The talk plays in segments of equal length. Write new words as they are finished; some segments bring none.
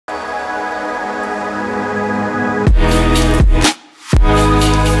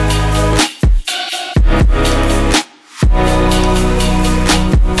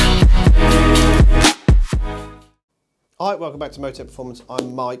welcome back to Motec Performance.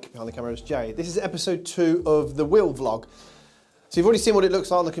 I'm Mike, behind the camera is Jay. This is episode 2 of the wheel vlog. So you've already seen what it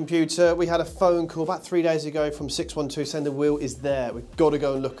looks like on the computer. We had a phone call about 3 days ago from 612 saying the wheel is there. We've got to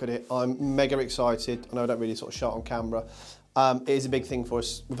go and look at it. I'm mega excited. I know I don't really sort of shout on camera. It is a big thing for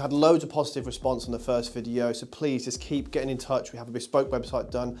us. We've had loads of positive response on the first video, so please just keep getting in touch. We have a bespoke website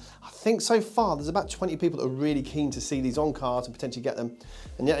done. I think so far there's about 20 people that are really keen to see these on cars and potentially get them.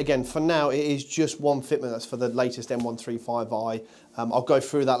 And yet again, for now, it is just one fitment. That's for the latest M135i. I'll go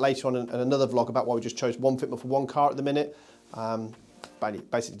through that later on in another vlog about why we just chose one fitment for one car at the minute.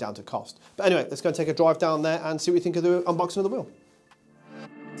 Basically down to cost. But anyway, let's go and take a drive down there and see what you think of the unboxing of the wheel.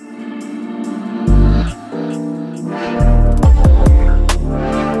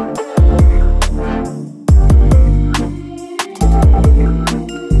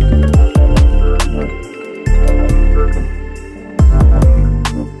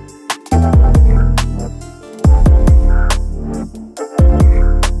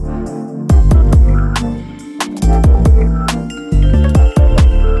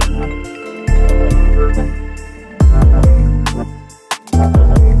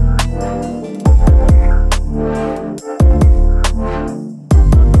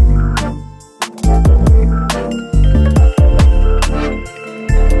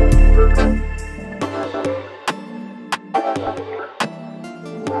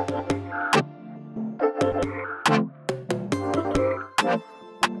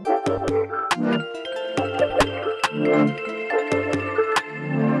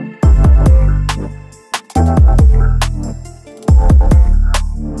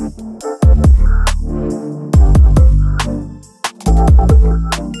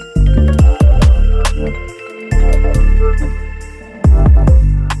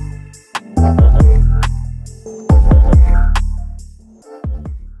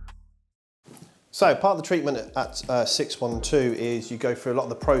 So part of the treatment at 612 is you go through a lot of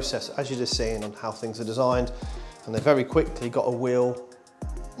the process, as you're just seeing, on how things are designed, and they very quickly got a wheel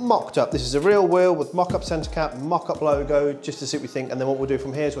mocked up. This is a real wheel with mock-up centre cap, mock-up logo, just to see what we think, and then what we'll do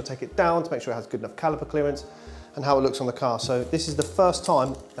from here is we'll take it down to make sure it has good enough caliper clearance and how it looks on the car. So this is the first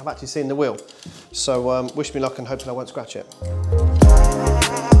time I've actually seen the wheel. So wish me luck and hopefully I won't scratch it.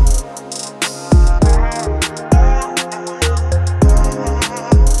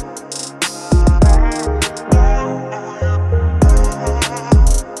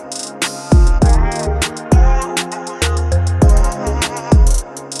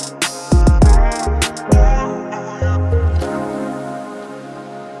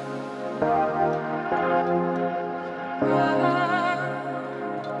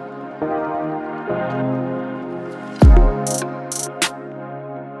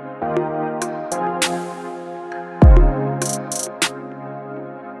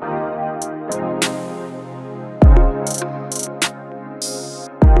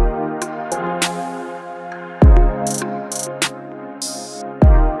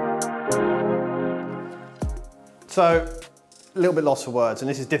 So, a little bit lost for words, and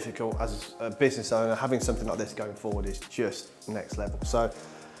this is difficult as a business owner. Having something like this going forward is just next level. So,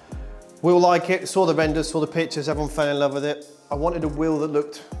 we'll like it, saw the renders, saw the pictures, everyone fell in love with it. I wanted a wheel that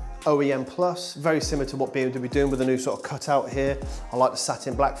looked OEM plus, very similar to what BMW are doing with a new sort of cutout here. I like the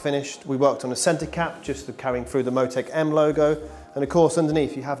satin black finish. We worked on a center cap, just for carrying through the Motec M logo. And of course,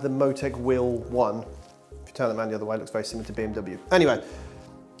 underneath you have the Motec Wheel 1. If you turn it around the other way, it looks very similar to BMW. Anyway,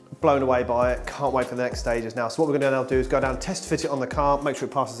 blown away by it, can't wait for the next stages now. So what we're gonna now do is go down, test fit it on the car, make sure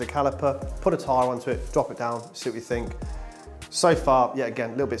it passes the caliper, put a tyre onto it, drop it down, see what you think. So far, yet again,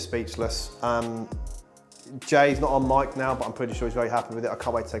 a little bit speechless. Jay's not on mic now, but I'm pretty sure he's very happy with it. I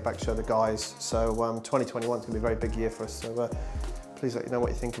can't wait to take back to show the guys. So 2021 is gonna be a very big year for us. So please let me know what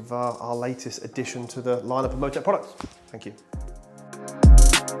you think of our latest addition to the lineup of Motec products. Thank you.